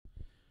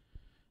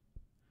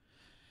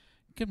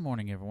Good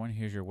morning, everyone.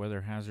 Here's your weather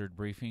hazard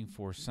briefing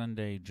for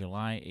Sunday,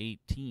 July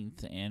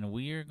 18th, and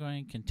we are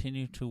going to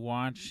continue to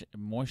watch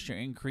moisture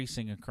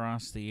increasing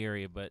across the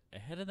area. But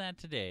ahead of that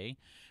today,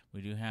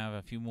 we do have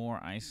a few more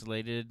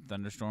isolated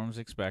thunderstorms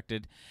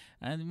expected,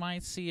 and you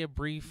might see a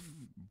brief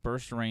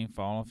burst of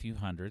rainfall, a few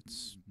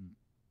hundreds.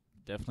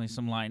 Definitely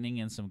some lightning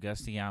and some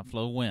gusty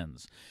outflow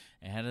winds.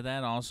 Ahead of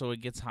that, also,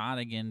 it gets hot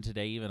again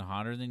today, even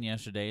hotter than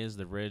yesterday as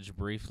the ridge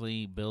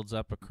briefly builds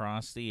up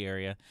across the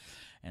area.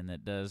 And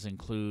that does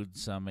include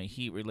some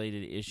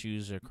heat-related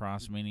issues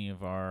across many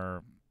of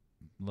our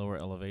lower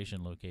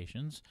elevation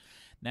locations.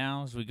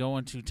 Now, as we go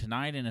into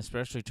tonight and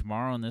especially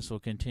tomorrow, and this will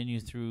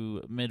continue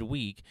through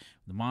midweek,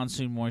 the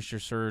monsoon moisture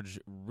surge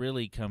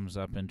really comes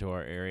up into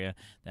our area.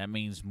 That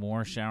means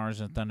more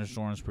showers and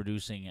thunderstorms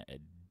producing a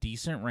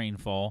decent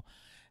rainfall.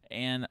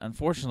 And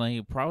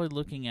unfortunately, probably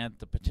looking at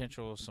the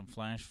potential of some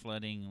flash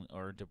flooding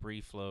or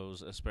debris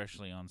flows,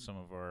 especially on some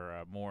of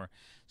our more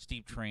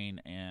steep terrain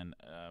and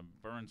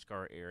burn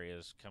scar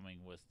areas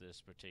coming with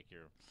this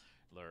particular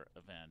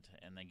event.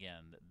 And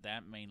again,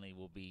 that mainly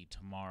will be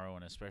tomorrow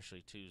and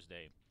especially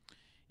Tuesday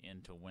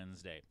into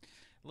Wednesday.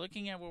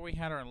 Looking at where we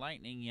had our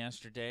lightning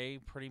yesterday,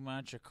 pretty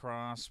much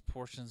across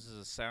portions of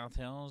the South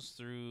Hills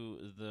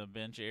through the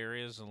bench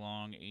areas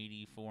along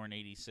 84 and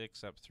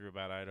 86 up through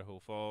about Idaho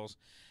Falls,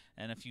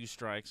 and a few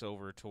strikes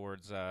over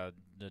towards the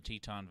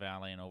Teton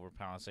Valley and over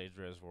Palisades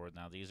Reservoir.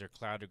 Now, these are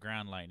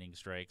cloud-to-ground lightning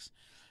strikes.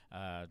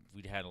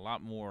 We'd had a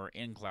lot more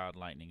in-cloud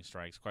lightning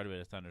strikes, quite a bit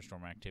of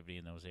thunderstorm activity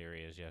in those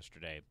areas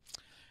yesterday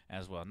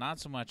as well. Not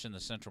so much in the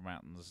central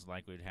mountains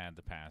like we'd had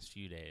the past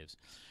few days.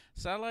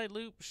 Satellite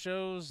loop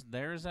shows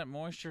there's that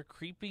moisture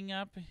creeping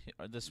up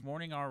this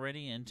morning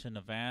already into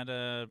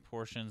Nevada,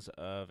 portions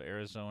of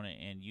Arizona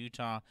and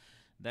Utah.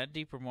 That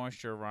deeper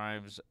moisture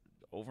arrives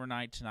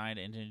overnight tonight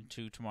and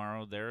into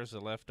tomorrow. There's a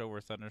leftover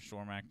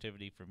thunderstorm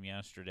activity from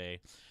yesterday,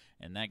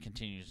 and that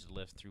continues to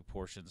lift through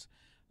portions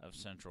of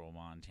central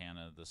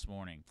Montana this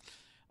morning.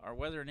 Our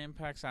weather and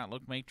impacts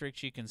outlook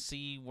matrix, you can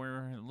see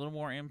where a little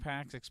more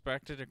impacts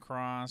expected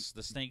across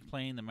the Snake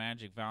Plain, the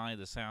Magic Valley,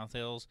 the South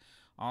Hills,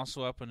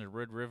 also up in the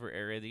Red River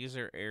area. These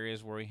are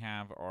areas where we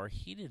have our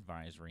heat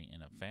advisory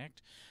in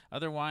effect.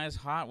 Otherwise,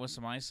 hot with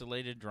some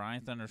isolated dry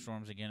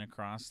thunderstorms again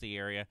across the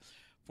area.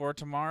 For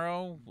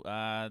tomorrow,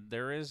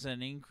 there is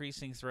an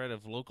increasing threat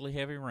of locally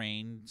heavy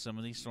rain. Some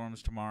of these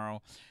storms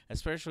tomorrow,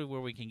 especially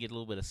where we can get a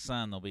little bit of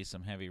sun, there'll be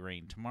some heavy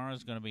rain. Tomorrow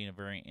is going to be a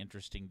very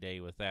interesting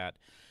day with that.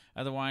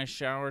 Otherwise,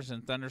 showers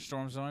and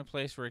thunderstorms. The only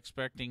place we're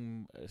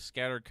expecting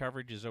scattered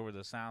coverage is over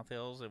the South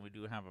Hills, and we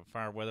do have a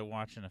fire weather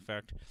watch in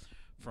effect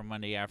for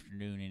Monday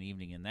afternoon and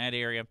evening in that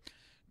area.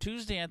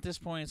 Tuesday, at this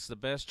point, it's the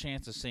best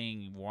chance of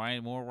seeing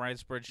more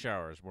widespread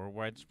showers, more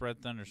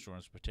widespread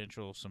thunderstorms,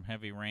 potential some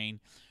heavy rain,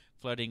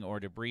 flooding, or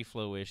debris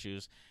flow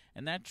issues.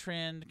 And that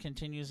trend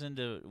continues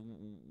into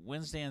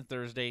Wednesday and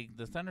Thursday.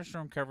 The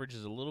thunderstorm coverage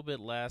is a little bit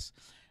less,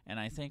 and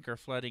I think our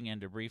flooding and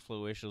debris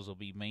flow issues will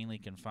be mainly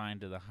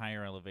confined to the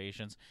higher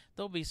elevations.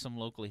 There'll be some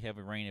locally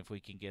heavy rain if we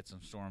can get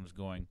some storms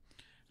going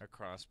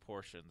across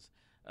portions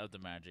of the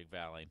Magic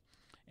Valley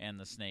and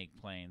the Snake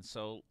Plain.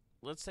 So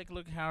let's take a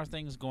look at how are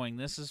things going.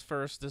 This is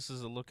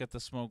a look at the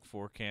smoke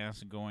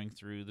forecast going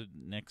through the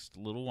next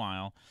little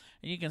while.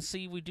 And you can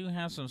see we do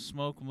have some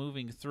smoke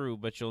moving through,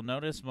 but you'll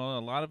notice a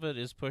lot of it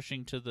is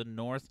pushing to the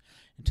north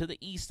and to the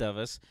east of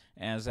us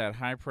as that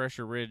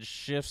high-pressure ridge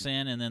shifts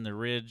in, and then the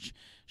ridge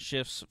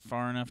shifts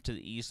far enough to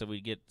the east that we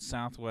get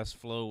southwest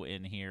flow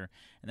in here.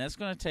 And that's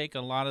going to take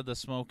a lot of the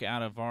smoke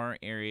out of our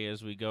area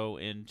as we go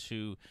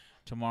into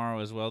tomorrow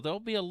as well. There'll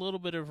be a little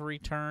bit of a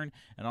return,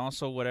 and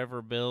also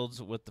whatever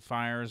builds with the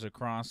fires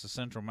across the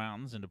central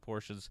mountains into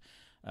portions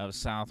of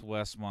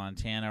southwest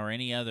Montana, or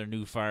any other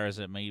new fires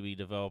that may be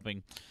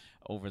developing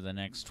over the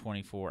next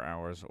 24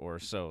 hours or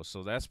so.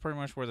 So that's pretty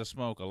much where the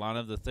smoke, a lot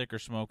of the thicker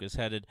smoke, is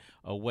headed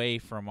away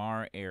from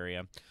our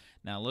area.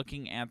 Now,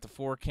 looking at the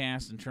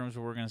forecast in terms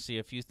of we're going to see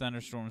a few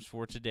thunderstorms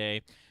for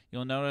today,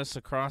 you'll notice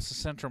across the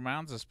central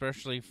mountains,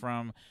 especially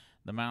from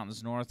the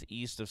mountains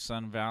northeast of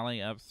Sun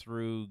Valley up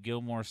through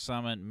Gilmore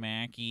Summit,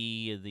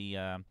 Mackey,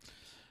 the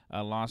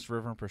Lost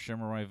River and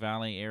Peshimmeroy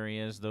Valley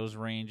areas, those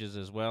ranges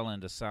as well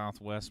into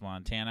southwest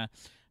Montana.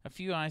 A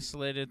few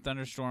isolated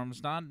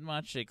thunderstorms, not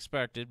much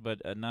expected,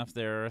 but enough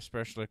there,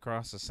 especially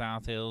across the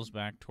South Hills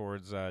back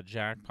towards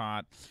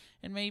Jackpot,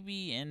 and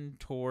maybe in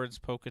towards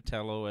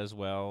Pocatello as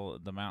well,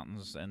 the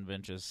mountains and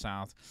benches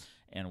south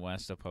and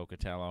west of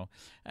Pocatello.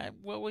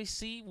 Will we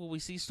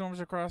see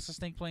storms across the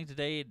Snake Plain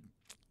today?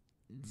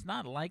 It's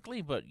not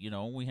likely, but,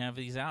 we have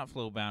these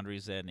outflow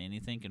boundaries, and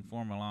anything can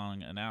form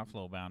along an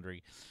outflow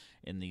boundary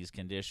in these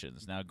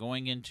conditions. Now,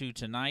 going into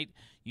tonight,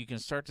 you can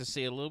start to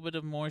see a little bit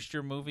of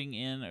moisture moving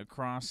in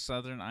across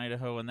southern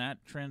Idaho, and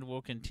that trend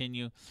will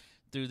continue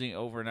through the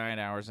overnight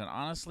hours. And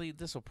honestly,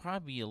 this will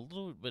probably be a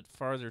little bit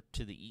farther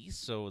to the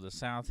east, so the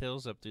South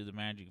Hills up through the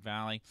Magic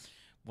Valley,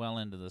 well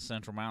into the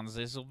central mountains.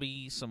 This will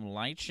be some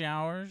light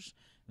showers.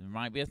 There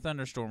might be a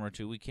thunderstorm or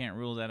two. We can't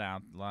rule that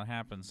out. A lot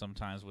happens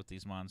sometimes with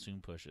these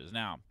monsoon pushes.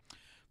 Now,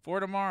 For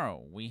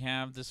tomorrow, we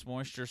have this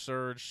moisture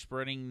surge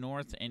spreading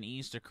north and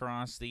east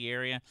across the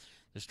area.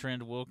 This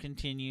trend will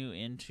continue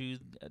into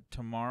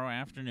tomorrow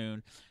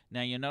afternoon.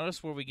 Now, you'll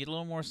notice where we get a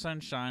little more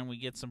sunshine, we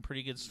get some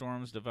pretty good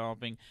storms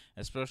developing,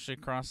 especially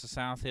across the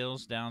South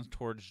Hills down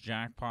towards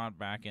Jackpot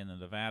back into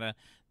Nevada.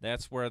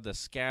 That's where the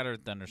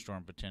scattered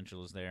thunderstorm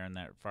potential is there, and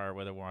that fire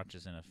weather watch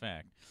is in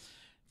effect.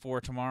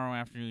 For tomorrow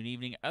afternoon,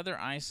 evening, other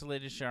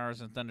isolated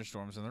showers and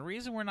thunderstorms. And the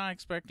reason we're not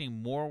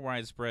expecting more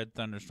widespread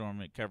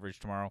thunderstorm coverage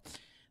tomorrow,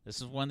 this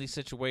is one of these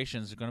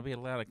situations. There's going to be a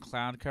lot of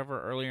cloud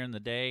cover earlier in the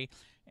day,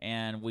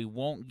 and we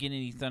won't get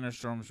any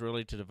thunderstorms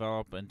really to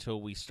develop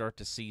until we start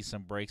to see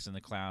some breaks in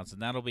the clouds.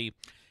 And that'll be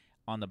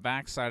on the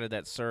backside of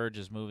that surge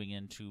is moving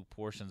into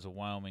portions of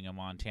Wyoming and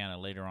Montana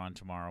later on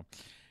tomorrow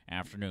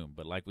afternoon.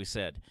 But like we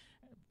said,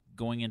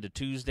 going into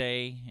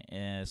Tuesday,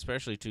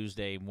 especially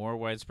Tuesday, more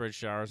widespread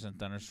showers and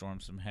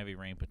thunderstorms, some heavy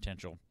rain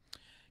potential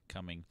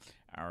coming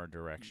our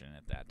direction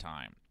at that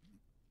time.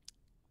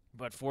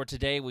 But for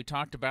today, we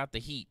talked about the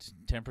heat.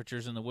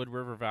 Temperatures in the Wood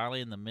River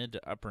Valley in the mid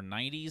to upper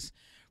 90s.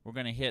 We're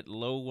going to hit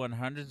low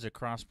 100s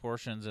across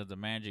portions of the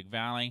Magic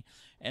Valley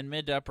and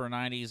mid to upper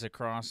 90s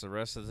across the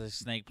rest of the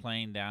Snake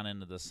Plain down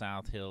into the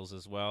South Hills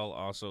as well,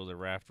 also the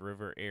Raft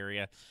River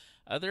area.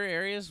 Other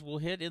areas will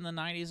hit in the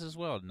 90s as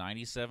well,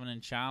 97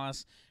 in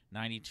Chalice,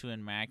 92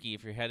 in Mackay.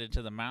 If you're headed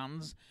to the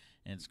mountains,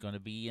 it's going to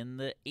be in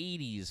the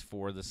 80s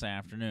for this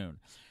afternoon.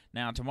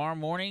 Now, tomorrow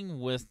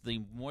morning, with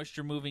the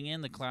moisture moving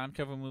in, the cloud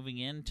cover moving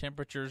in,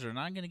 temperatures are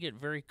not going to get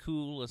very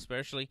cool,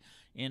 especially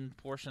in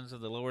portions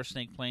of the lower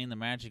Snake Plain, the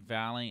Magic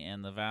Valley,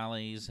 and the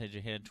valleys as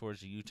you head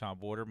towards the Utah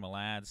border.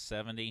 Malad,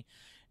 70,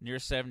 near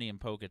 70 in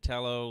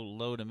Pocatello,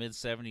 low to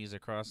mid-70s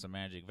across the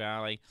Magic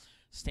Valley.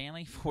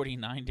 Stanley,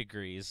 49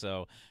 degrees,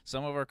 so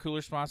some of our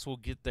cooler spots will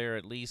get there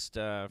at least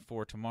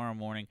for tomorrow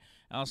morning.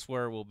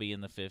 Elsewhere, we'll be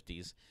in the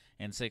 50s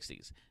and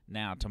 60s.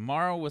 Now,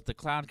 tomorrow with the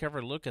cloud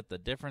cover, look at the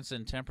difference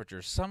in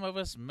temperature. Some of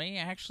us may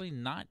actually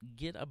not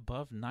get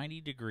above 90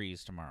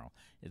 degrees tomorrow.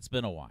 It's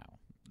been a while.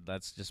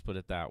 Let's just put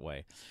it that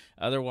way.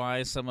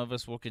 Otherwise, some of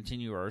us will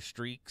continue our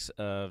streaks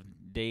of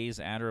days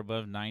at or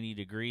above 90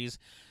 degrees.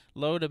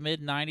 Low to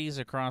mid-90s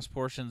across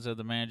portions of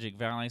the Magic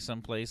Valley.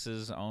 Some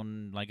places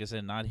on, like I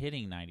said, not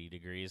hitting 90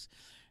 degrees.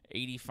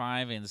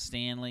 85 in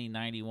Stanley,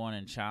 91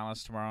 in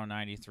Chalice tomorrow,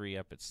 93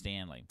 up at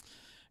Stanley.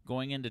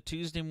 Going into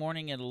Tuesday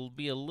morning, it'll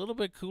be a little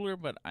bit cooler,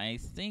 but I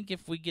think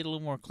if we get a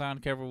little more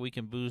cloud cover, we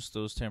can boost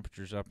those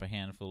temperatures up a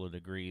handful of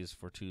degrees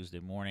for Tuesday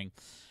morning.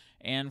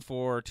 And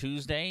for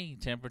Tuesday,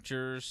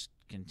 temperatures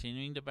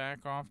continuing to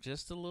back off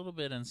just a little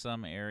bit in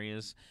some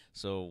areas.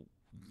 So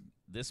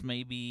this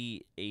may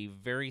be a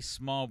very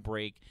small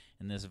break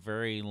in this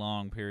very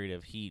long period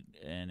of heat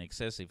and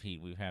excessive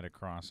heat we've had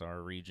across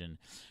our region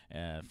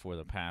for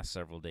the past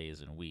several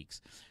days and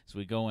weeks. So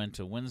we go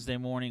into Wednesday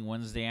morning,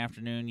 Wednesday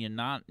afternoon.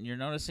 You're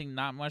noticing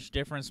not much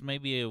difference.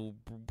 Maybe a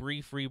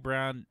brief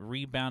rebound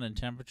in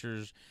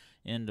temperatures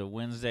into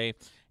Wednesday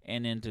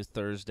and into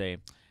Thursday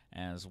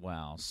as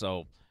well.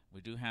 So we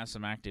do have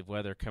some active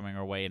weather coming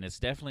our way, and it's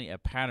definitely a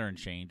pattern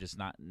change. It's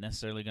not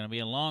necessarily going to be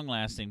a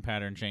long-lasting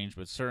pattern change,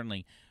 but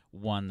certainly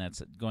one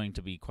that's going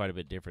to be quite a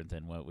bit different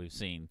than what we've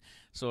seen.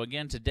 So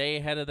again, today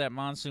ahead of that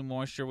monsoon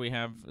moisture, we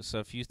have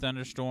a few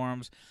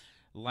thunderstorms,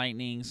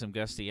 lightning, some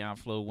gusty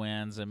outflow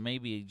winds, and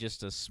maybe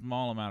just a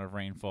small amount of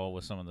rainfall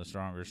with some of the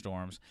stronger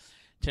storms.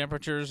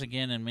 Temperatures,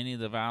 again, in many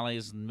of the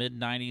valleys,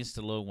 mid-90s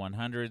to low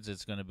 100s.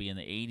 It's going to be in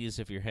the 80s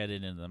if you're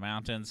headed into the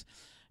mountains.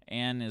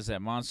 And as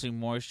that monsoon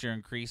moisture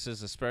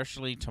increases,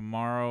 especially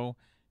tomorrow,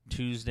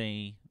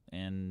 Tuesday,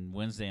 and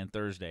Wednesday and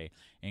Thursday,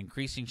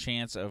 increasing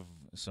chance of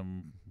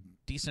some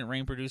decent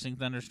rain-producing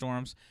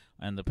thunderstorms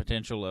and the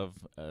potential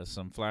of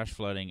some flash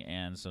flooding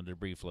and some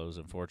debris flows,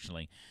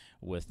 unfortunately,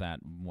 with that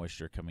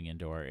moisture coming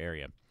into our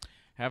area.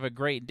 Have a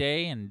great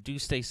day, and do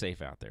stay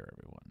safe out there,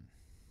 everyone.